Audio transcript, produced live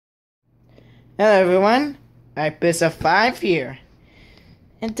Hello everyone, episode 5 here.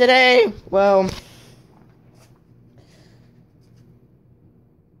 And today, well,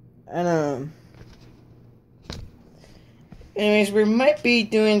 anyways, we might be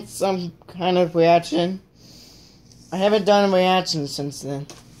doing some kind of reaction. I haven't done a reaction since then.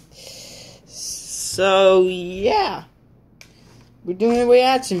 So, yeah. We're doing a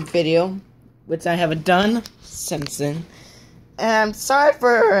reaction video, which I haven't done since then. And sorry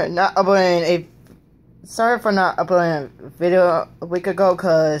for not uploading a video a week ago,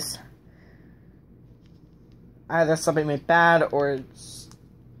 cause either something went bad or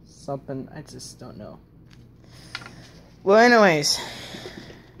something, I just don't know. Well, anyways,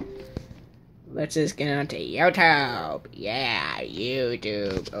 let's just get on to YouTube. Yeah,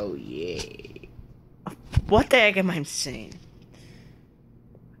 YouTube. Oh yeah. What the heck am I saying?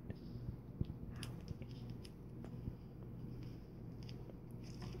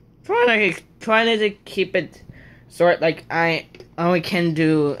 Trying to keep it short, like I only can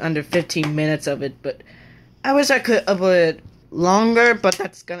do under 15 minutes of it, but I wish I could upload it longer, but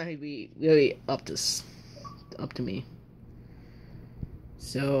that's gonna be really up to me.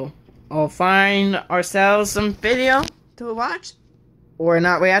 So I'll find ourselves some video to watch or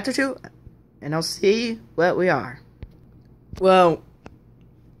not react to, and I'll see what we are. Well,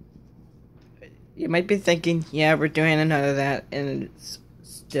 you might be thinking, yeah, we're doing another that, and it's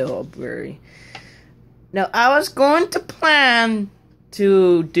still blurry. Now, I was going to plan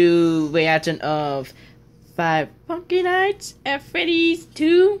to do reaction of 5 Funky Nights at Freddy's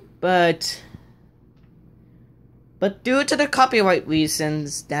 2, but due to the copyright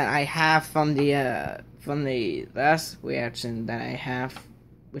reasons that I have from the last reaction that I have,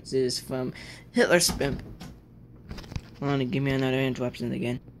 which is from Hitler Spimp. Hold on, to give me another interruption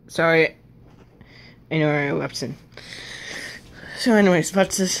again. Sorry, another interruption. So anyways,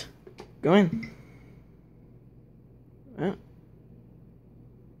 let's just go in. Well.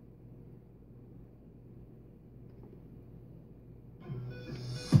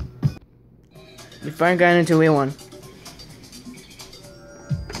 We finally got into real one.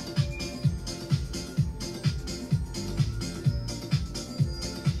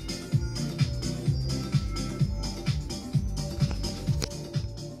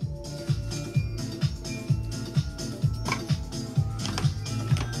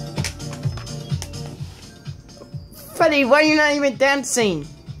 Freddy, why are you not even dancing?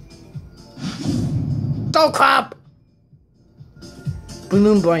 Go crap!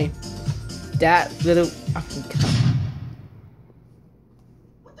 Balloon boy. That little fucking cup.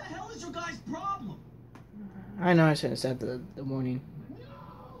 What the hell is your guys' problem? I know I should have said the warning.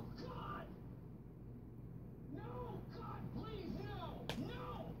 No, God! No, God, please, no!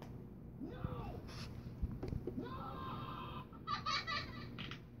 No! No!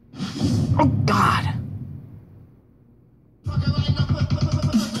 Oh God!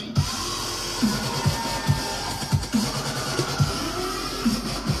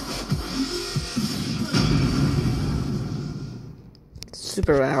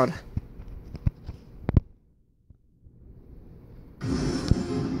 Super loud.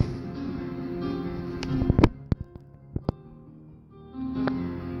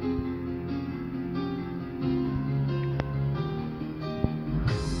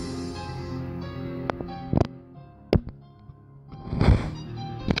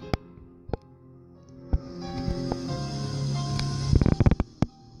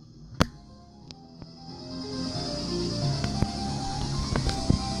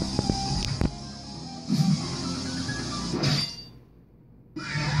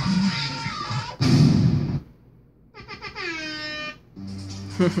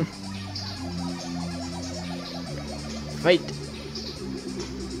 Wait.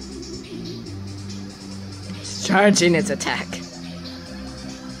 It's charging its attack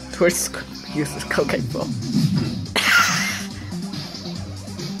towards useless cocaine ball.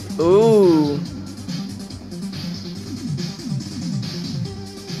 Ooh.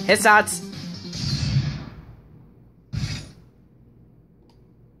 Hit shots.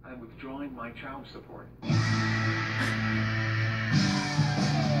 I'm withdrawing my child support.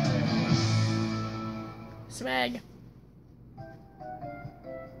 Swag.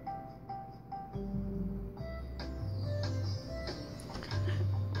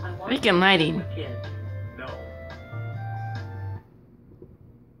 Freaking lighting. No.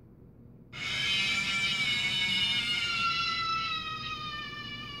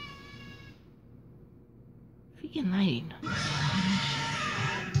 Freaking lighting.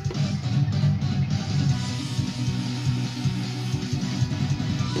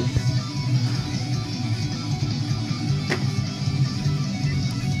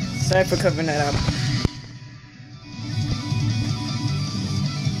 Sorry for covering that up.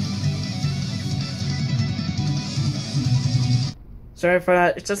 Sorry for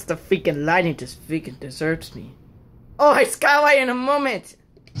that. It's just the freaking lighting just freaking deserts me. Oh, I skylight in a moment.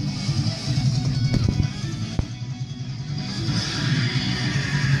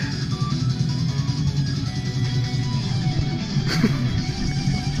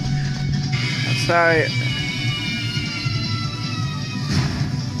 I'm sorry.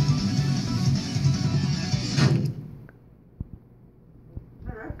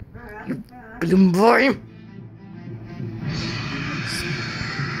 You bloom boy.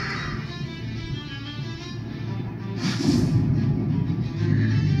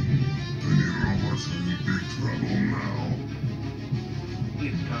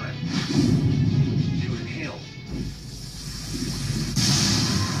 It's time to inhale.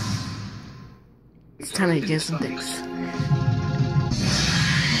 It's time to get some things.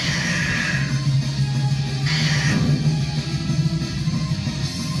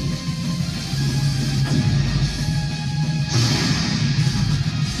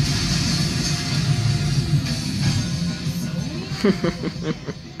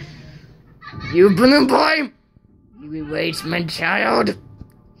 You balloon boy! You erased my child!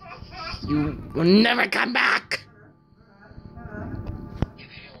 You will never come back!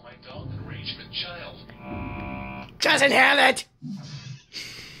 Inhale my dog arrangement child. Just inhale it!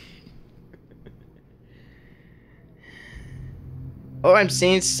 Oh, I'm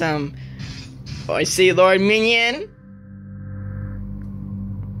seeing some. Oh, I see Lord Minion.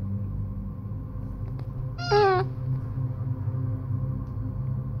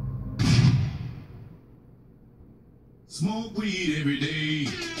 Smoke weed every day.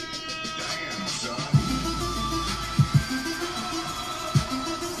 Damn, son.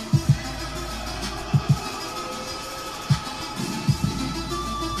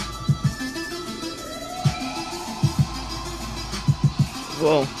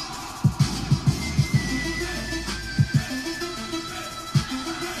 Whoa.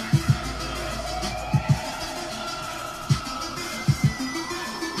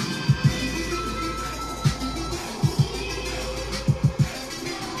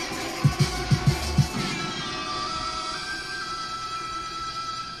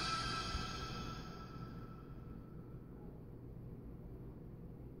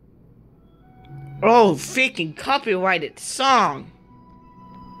 Oh, freaking copyrighted song.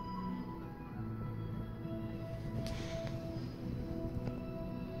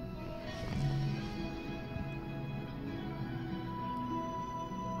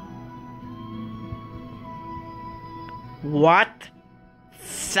 What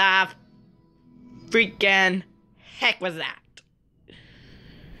the freaking heck was that?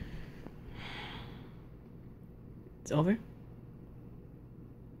 It's over.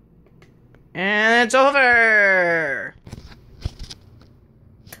 And it's over!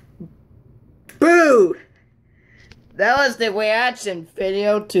 Boo! That was the reaction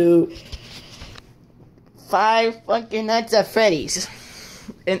video to 5 fucking Nights at Freddy's.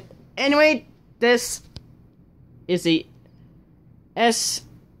 And anyway, this is the this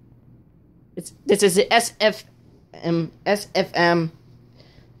is the SFM,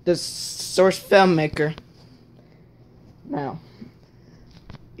 the source filmmaker. Now,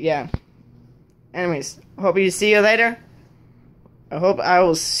 yeah. Anyways, hope you see you later. I hope I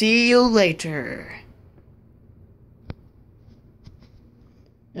will see you later.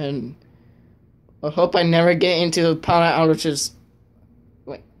 And I hope I never get into power outages.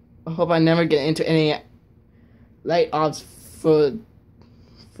 Wait, I hope I never get into any light offs for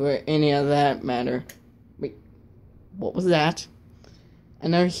any of that matter. Wait, what was that? I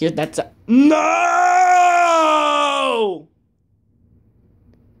never hear that sound. No!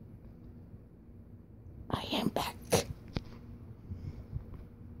 I am back.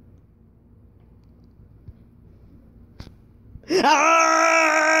 Ah!